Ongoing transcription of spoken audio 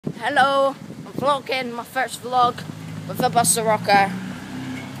Hello, I'm vlogging my first vlog with a Buster Rocker.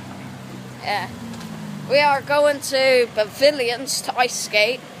 Yeah. We are going to Pavilions to ice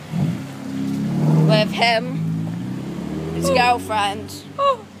skate with him, his girlfriend,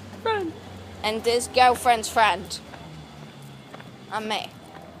 and his girlfriend's friend, and me.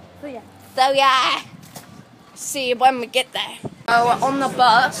 So yeah, see you when we get there. Oh, we're on the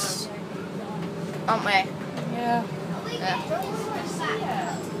bus, aren't we? Yeah.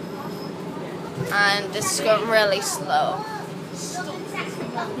 And this is going really slow.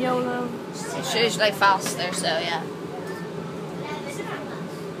 YOLO. It's usually faster, so yeah.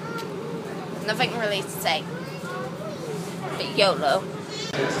 Nothing really to say. But YOLO.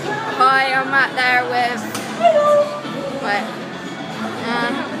 Hi, I'm out there with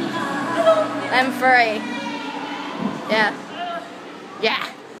M3. Yeah. Yeah.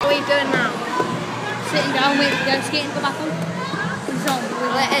 What are you doing now? Sitting down, waiting to go skating, go back on.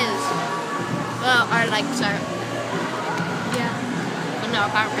 Well, it is. Well, our legs are. Yeah. But no,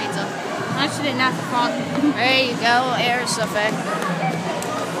 apparently it's up. I should have not fought. There you go, here's something.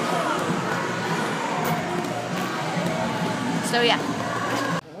 So yeah.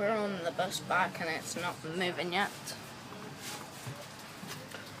 We're on the bus back and it's not moving yet.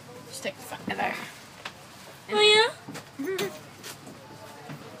 Stick the fuck there. Oh yeah?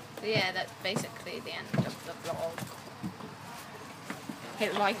 So yeah, that's basically the end of the vlog.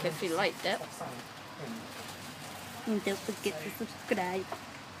 Hit like if you liked it. And don't forget to subscribe.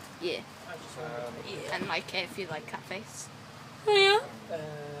 Yeah. And like it if you like that face. Oh yeah?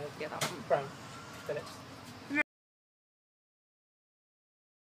 Yeah, that one. Brown. Phillips.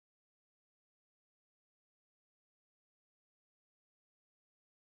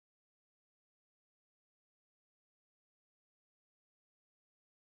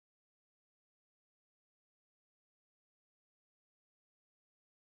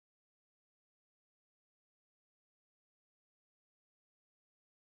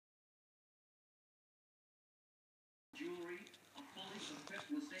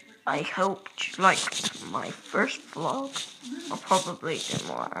 I hope you liked my first vlog. I'll probably do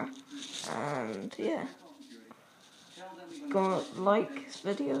more. And yeah. Go like this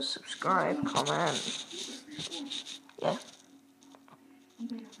video, subscribe, comment. Yeah.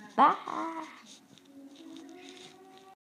 Bye.